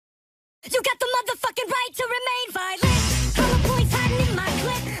You got the motherfucking right to remain violent. Color points hiding in my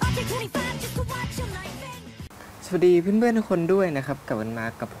clip. I'll take 25 just to watch your life end. สวัสดีเพื่อนๆทุกคนด้วยนะครับกลับมา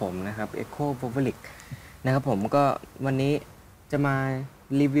กับผมนะครับ EchoWolferic นะครับผมก็วันนี้จะมา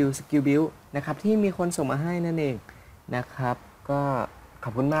รีวิวสกิลบิลนะครับที่มีคนส่งมาให้นั่นเองนะครับก็ขอ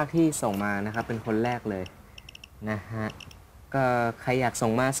บคุณมากที่ส่งมานะครับเป็นคนแรกเลยนะฮะก็ใครอยากส่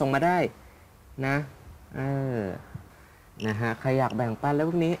งมาได้นะนะฮะใครอยากแบ่งปันแล้วพ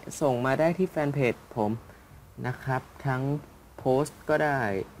วกนี้ส่งมาได้ที่แฟนเพจผมนะครับทั้งโพสต์ก็ได้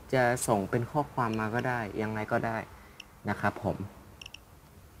จะส่งเป็นข้อความมาก็ได้ยังไงก็ได้นะครับผม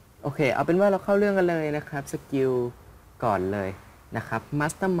โอเคเอาเป็นว่าเราเข้าเรื่องกันเลยนะครับสกิลก่อนเลยนะครับ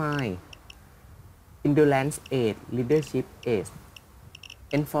Mastermind Endurance Ace Leadership Ace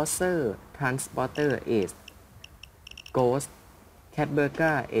Enforcer Transporter Ace Ghost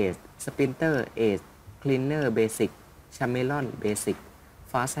Catburger Ace Sprinter Ace Cleaner Basic Chameleon Basic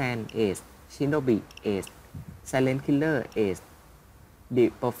Fast Hand Ace Shinobi Ace Silent Killer Ace The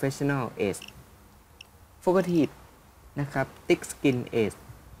Professional Ace Fugitive นะครับ Thick Skin Ace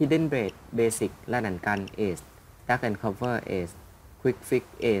Hidden Blade Basic และดันกัน Ace Dark and Cover Ace Quick Fix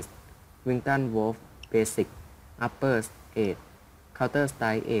Ace Wington Wolf Basic Upper Ace Counter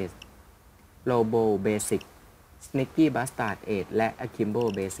Strike Ace Robo Basic Sneaky Bastard Ace และ Akimbo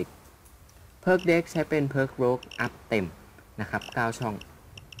Basic เพิร์กเด็กใช้เป็นเพิร์กโรกอัพเต็มนะครับ9ช่อง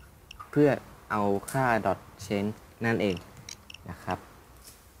เพื่อเอาค่า dot change นั่นเองนะครับ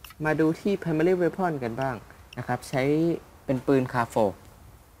มาดูที่ primary weapon กันบ้างนะครับใช้เป็นปืนคาโฟ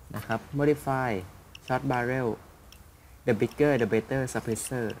นะครับ modify short barrel the bigger the better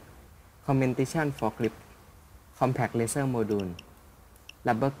suppressor commentation for grip compact laser module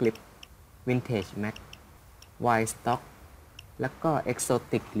rubber grip vintage mag wide stock แล้วก็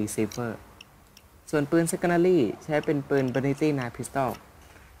exotic receiver ส่วนปืน secondary ใช้เป็นปืน Vanity 9 pistol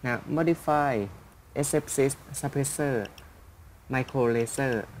นะ modify SF6 suppressor micro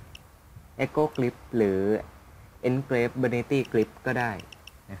laser echo grip หรือ engrave Vanity grip ก็ได้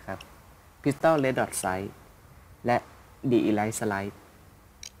นะครับ pistol red dot sight และ de-elite slide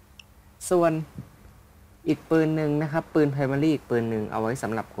ส่วนอีกปืนหนึ่งนะครับปืน primary อีกปืนหนึ่งเอาไว้ส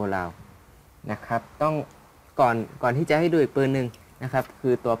ำหรับโกลาวนะครับต้องก่อนที่จะให้ดูอีกปืนหนึ่งนะครับคื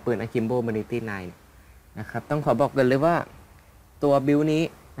อตัวปืน Akimbo Vanity 9นะครับต้องขอบอกกันเลยว่าตัวบิลนี้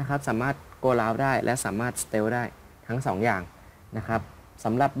นะครับสามารถโกลาวได้และสามารถสเตลได้ทั้ง2 อย่างนะครับส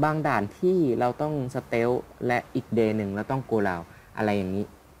ำหรับบางด่านที่เราต้องสเตลและอีกเดย์หนึ่งเราต้องโกลาวอะไรอย่างนี้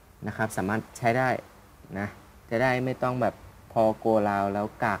นะครับสามารถใช้ได้นะจะได้ไม่ต้องแบบพอโกลาวแล้ว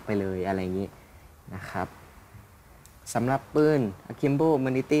กากไปเลยอะไรอย่างนี้นะครับสำหรับปืน Akimbo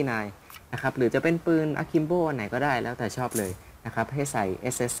Vanity 9นะครับหรือจะเป็นปืน Akimbo อันไหนก็ได้แล้วแต่ชอบเลยนะครับให้ใส่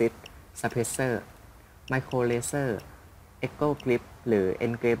SS6 Suppressor Micro Laser Echo Grip หรือ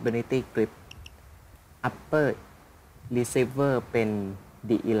Engrave Vanity Grip Upper Receiver เป็น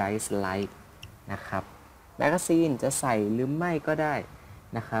de-elite slide นะครับแมกกาซีนจะใส่หรือไม่ก็ได้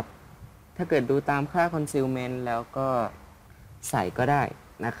นะครับถ้าเกิดดูตามค่า concealment แล้วก็ใส่ก็ได้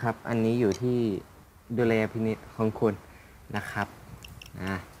นะครับอันนี้อยู่ที่ดุลยพินิจของคุณนะครับ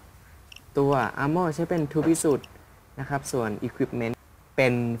ตัว Armor ใช้เป็น 2 พิสูจน์นะครับส่วน Equipment เป็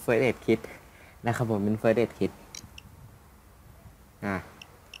น First Aid Kit นะครับผมเป็น First Aid Kit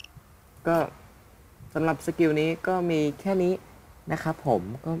ก็สำหรับสกิลนี้ก็มีแค่นี้นะครับผม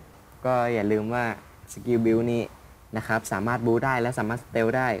ก็อย่าลืมว่าสกิลบิลนี้นะครับสามารถบูได้และสามารถสเตล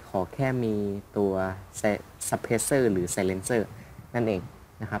ได้ขอแค่มีตัว Suppressor หรือ Silencer นั่นเอง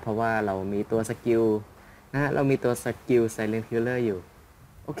นะครับเพราะว่าเรามีตัวสกิลเรามีตัวสกิล Silent Killer อยู่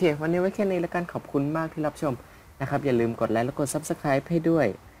โอเควันนี้ไว้แค่นี้แล้วกันขอบคุณมากที่รับชมนะครับอย่าลืมกดไลค์และกด Subscribe ให้ด้วย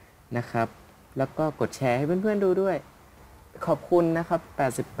นะครับแล้วก็กดแชร์ให้เพื่อนๆดูด้วยขอบคุณนะครับ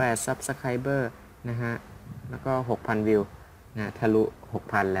88 Subscriber นะฮะแล้วก็ 6,000 วิวนะทะลุ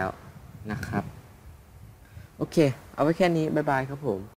 6,000 แล้วนะครับโอเคเอาไว้แค่นี้บ๊ายบายครับผม